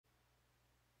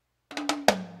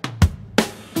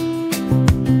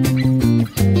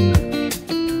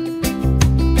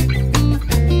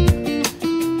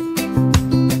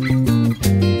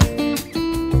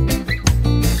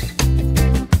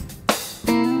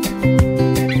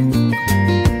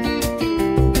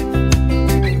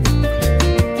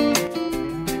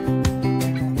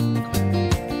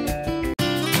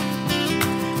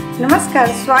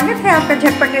नमस्कार, स्वागत है आपका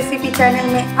झटपट रेसिपी चैनल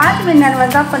में। आज मैं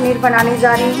नर्मदा पनीर बनाने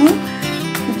जा रही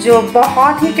हूँ जो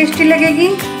बहुत ही टेस्टी लगेगी।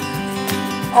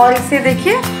 और इसे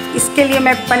देखिए, इसके लिए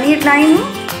मैं पनीर लाई हूँ।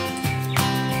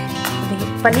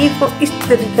 पनीर को इस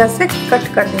तरीके से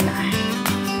कट कर देना है।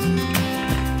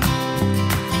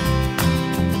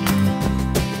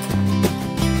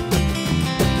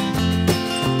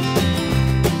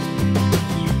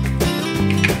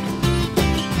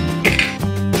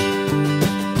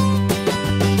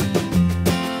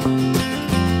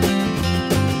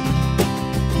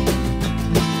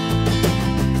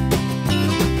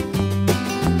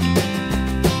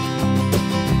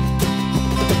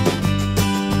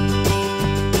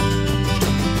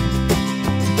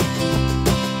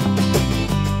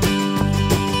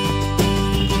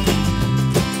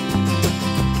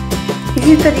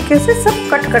 इसी तरीके से सब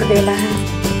कट कर देना है।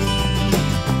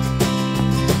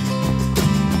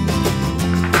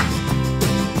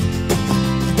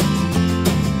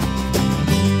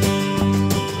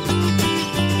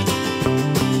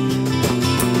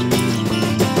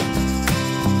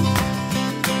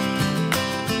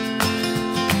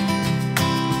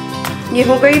 ये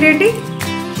हो गई रेडी।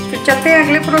 फिर चलते हैं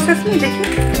अगले प्रोसेस में।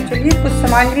 देखिए, चलिए कुछ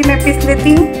सामग्री मैं पीस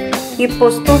लेती हूँ। ये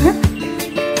पोस्तो है,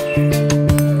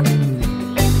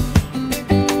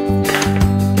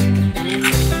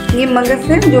 ये मगज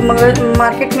है जो मगज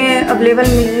मार्केट में अवेलेबल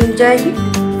मिल जाएगी।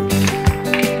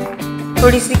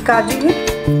 थोड़ी सी काजू है,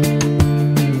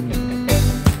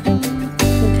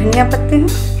 धनिया पत्ते हैं।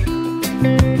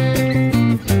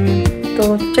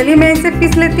 तो चलिए मैं इसे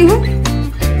पीस लेती हूँ।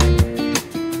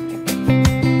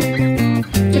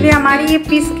 चलिए, हमारी ये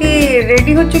पीस के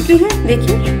रेडी हो चुकी है।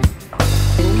 देखिए,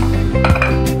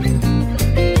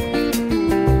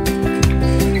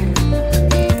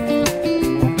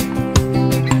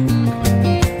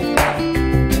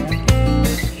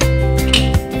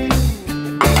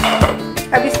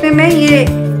 अब इसमें मैं ये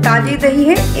ताजी दही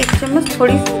है 1 चम्मच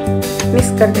थोड़ी सी मिक्स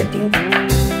कर देती हूँ।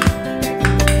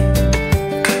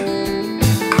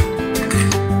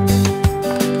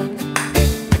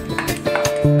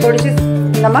 थोड़ी सी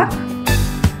नमक,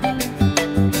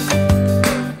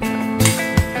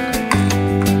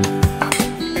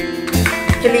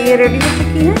 चलिए ये रेडी हो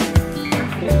चुकी है।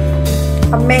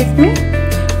 अब मैं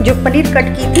इसमें जो पनीर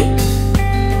कट की थी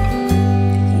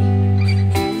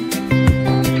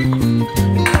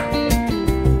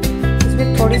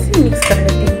थोड़ी सी मिक्स कर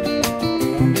लेती हूँ।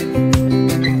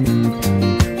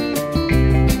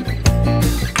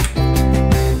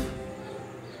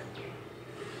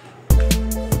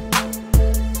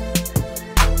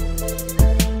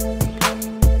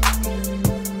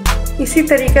 इसी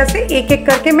तरीके से एक एक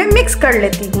करके मैं मिक्स कर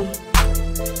लेती हूँ।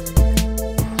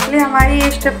 चलिए, हमारी ये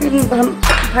स्टफिंग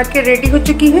भर के रेडी हो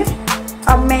चुकी है।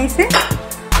 अब मैं इसे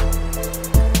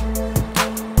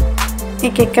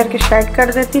एक एक करके साइड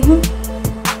कर देती हूँ।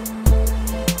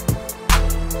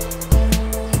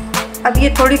 अब ये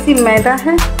थोड़ी सी मैदा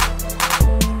है,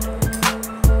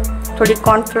 थोड़ी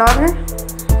कॉर्नफ्लोर है,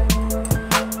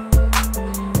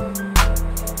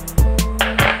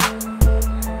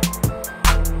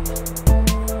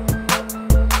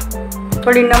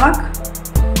 थोड़ी नमक,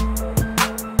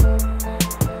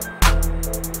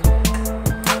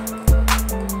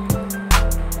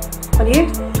 और ये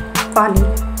पानी।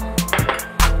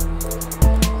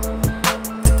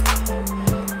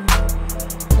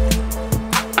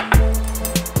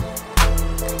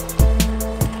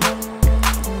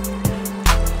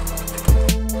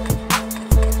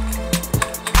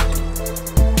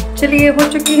 चलिए, हो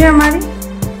चुकी है हमारी।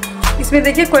 इसमें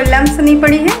देखिए कोई लम्स नहीं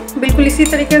पड़ी है, बिल्कुल इसी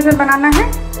तरीके से बनाना है।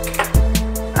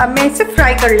 अब मैं इसे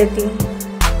फ्राई कर लेती हूँ।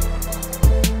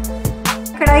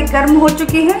 कढ़ाई गर्म हो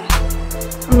चुकी है।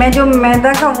 मैं जो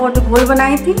मैदा का वो घोल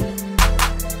बनाई थी,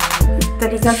 इस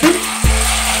तरीके से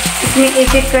इसमें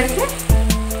एक एक करके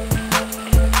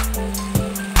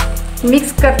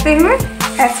मिक्स करते हुए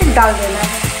ऐसे डाल देना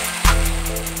है।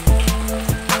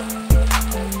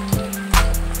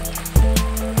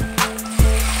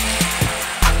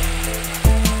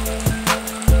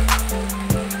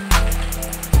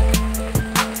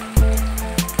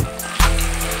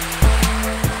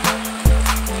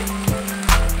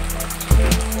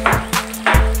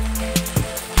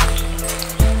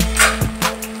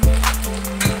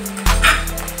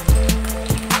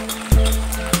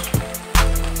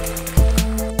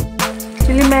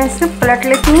 चलिए, मैं इसे पलट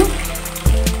लेती हूँ।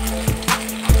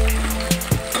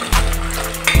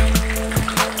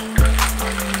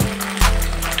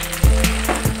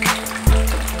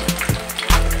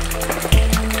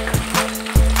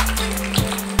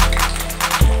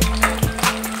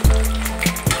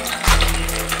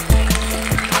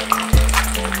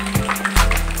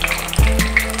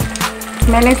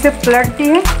 मैंने इसे पलट दी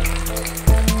है।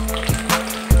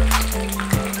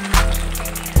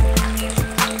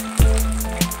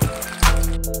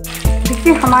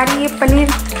 देखिए हमारी ये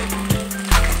पनीर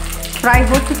फ्राई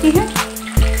हो चुकी है।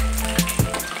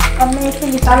 अब मैं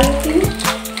इसे निकाल लेती हूँ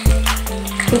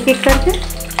एक एक करके।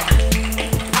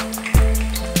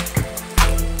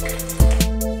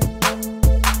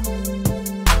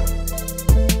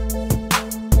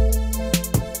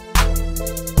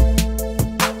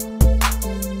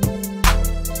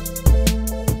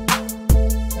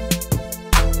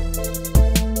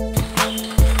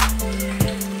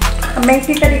 मैं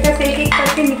इसी तरीके से एक एक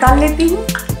करके निकाल लेती हूँ।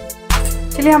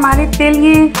 चलिए हमारे तेल,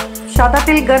 ये सादा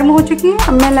तेल गर्म हो चुकी है।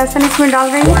 अब मैं लहसुन इसमें डाल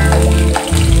रही हूँ।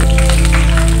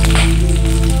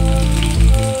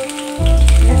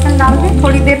 लहसुन डाल दें,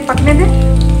 थोड़ी देर पकने दें।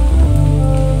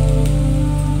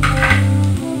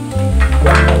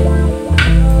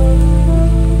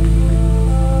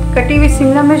 कटी हुई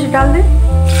शिमला मिर्च डाल दें।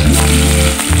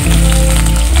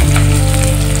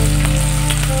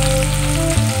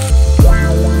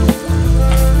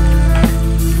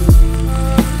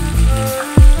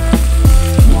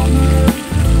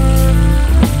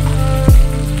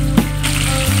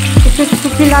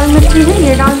 सूखी लाल मिर्ची है,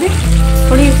 ये डाल दें।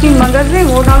 थोड़ी इसकी मगज है,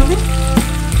 वो डाल दें।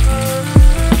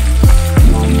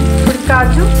 थोड़ी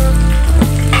काजू,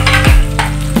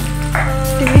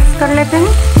 मिक्स कर लेते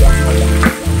हैं।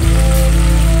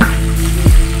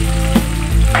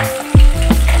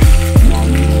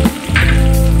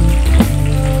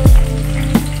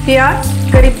 प्याज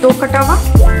करीब 2 कटा हुआ,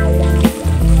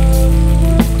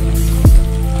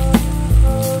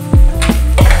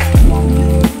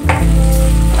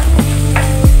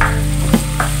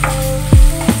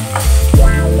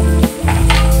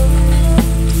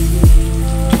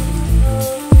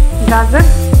 गाजर,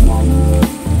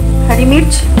 हरी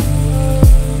मिर्च,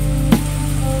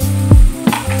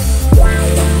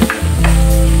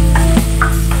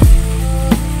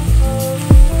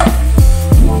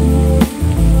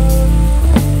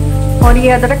 और ये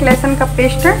अदरक लहसुन का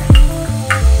पेस्ट है।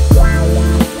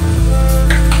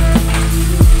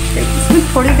 इसमें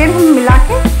थोड़ी देर हम मिला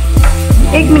के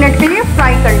 1 मिनट के लिए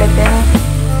फ्राई कर लेते हैं।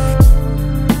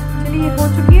 चलिए ये हो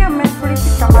चुकी है। अब मैं थोड़ी सी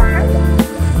टमाटर,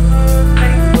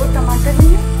 करीब 2 टमाटर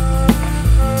लेंगे।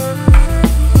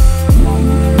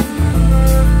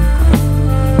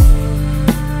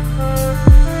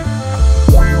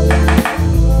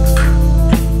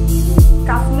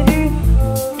 काश्मीरी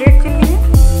रेड चिल्ली है।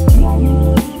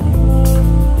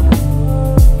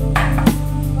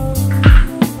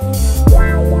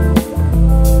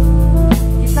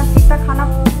 जितना तीखा खाना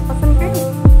पसंद करें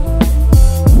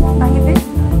उतना ही दें।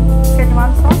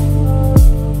 शेजवान सॉस,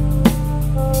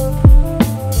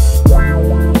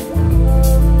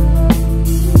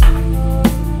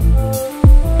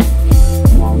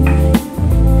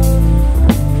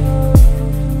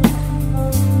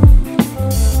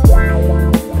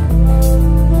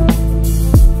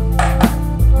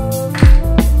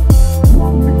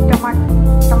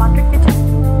 टमाटर केचप,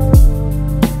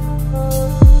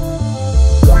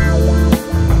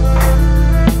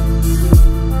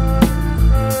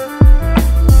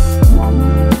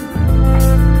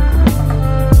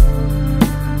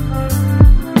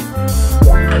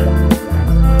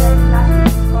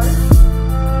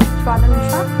 स्वाद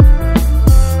अनुसार।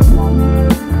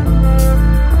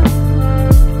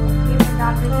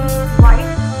 व्हाइट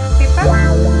पेपर,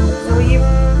 जो ये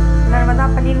नर्मदा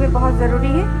पनीर में बहुत ज़रूरी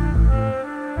है,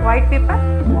 व्हाइट पेपर।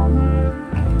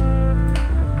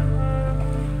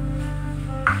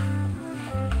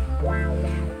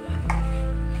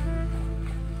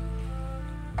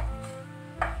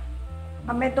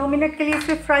 अब मैं 2 मिनट के लिए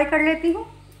इसे फ्राई कर लेती हूँ।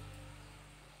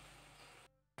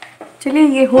 चलिए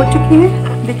ये हो चुकी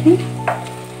है, देखिए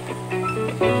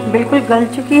बिल्कुल गल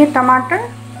चुकी है टमाटर।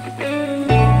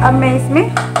 अब मैं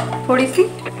इसमें थोड़ी सी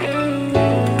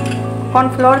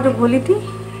कॉर्नफ्लोर जो घोली थी,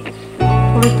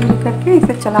 थोड़ी थोड़ी करके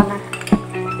इसे चलाना है।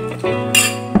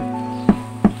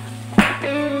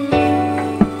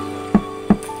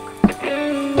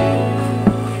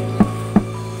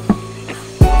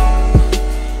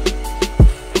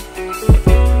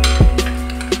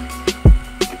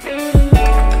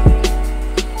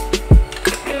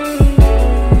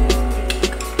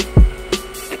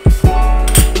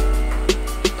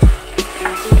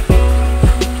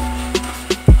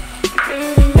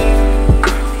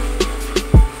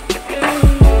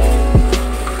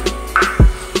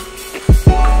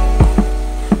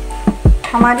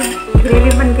 हमारी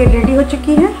ग्रेवी बनके रेडी हो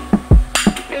चुकी है।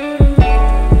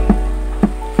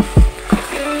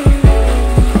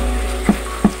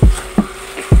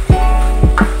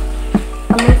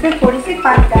 हम इसमें थोड़ी सी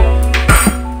पानी डालेंगे।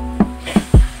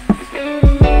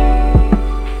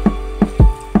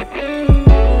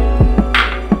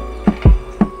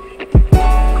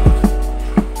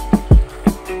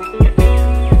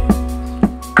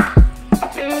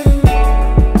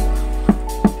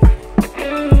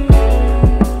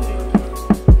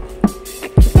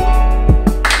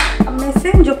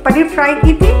 पनीर फ्राई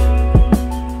की थी।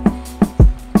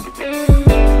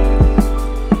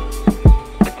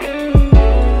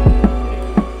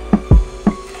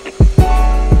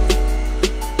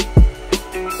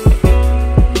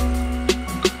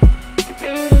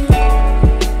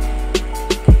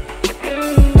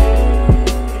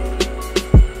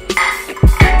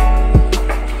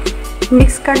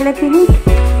 मिक्स कर लेती हूँ।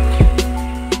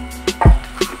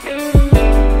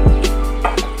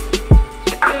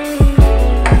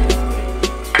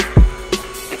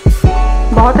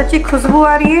 बहुत अच्छी खुशबू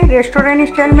आ रही है, रेस्टोरेंट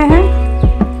स्टाइल में है।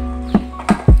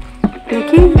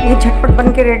 देखिए ये झटपट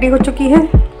बन के रेडी हो चुकी है।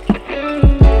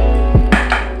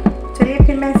 चलिए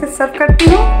फिर मैं इसे सर्व करती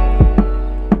हूँ।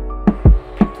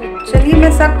 तो चलिए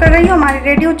मैं सर्व कर रही हूँ, हमारी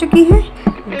रेडी हो चुकी है।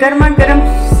 गर्मा गर्म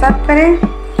सर्व करें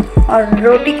और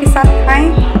रोटी के साथ खाएं,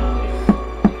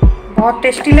 बहुत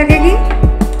टेस्टी लगेगी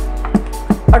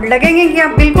और लगेंगे कि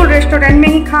आप बिल्कुल रेस्टोरेंट में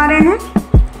ही खा रहे हैं।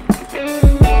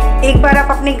 एक बार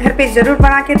आप अपने घर पे ज़रूर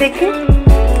बना के देखें।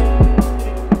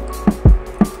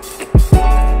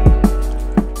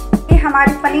 ये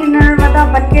हमारी पनीर नर्मदा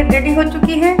बनके रेडी हो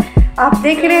चुकी है। आप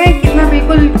देख रहे हैं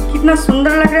कितना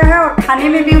सुंदर लग रहा है और खाने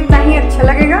में भी उतना ही अच्छा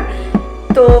लगेगा।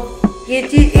 तो ये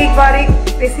चीज़ एक बार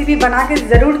एक रेसिपी बना के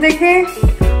ज़रूर देखें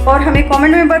और हमें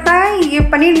कमेंट में बताएं ये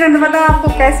पनीर नर्मदा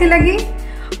आपको कैसी लगी।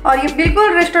 और ये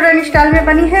बिल्कुल रेस्टोरेंट स्टाइल में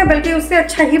बनी है, बल्कि उससे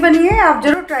अच्छा ही बनी है। आप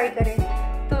ज़रूर ट्राई करें।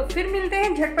 तो फिर मिलते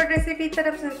हैं झटपट रेसिपी की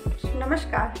तरफ से।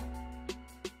 नमस्कार।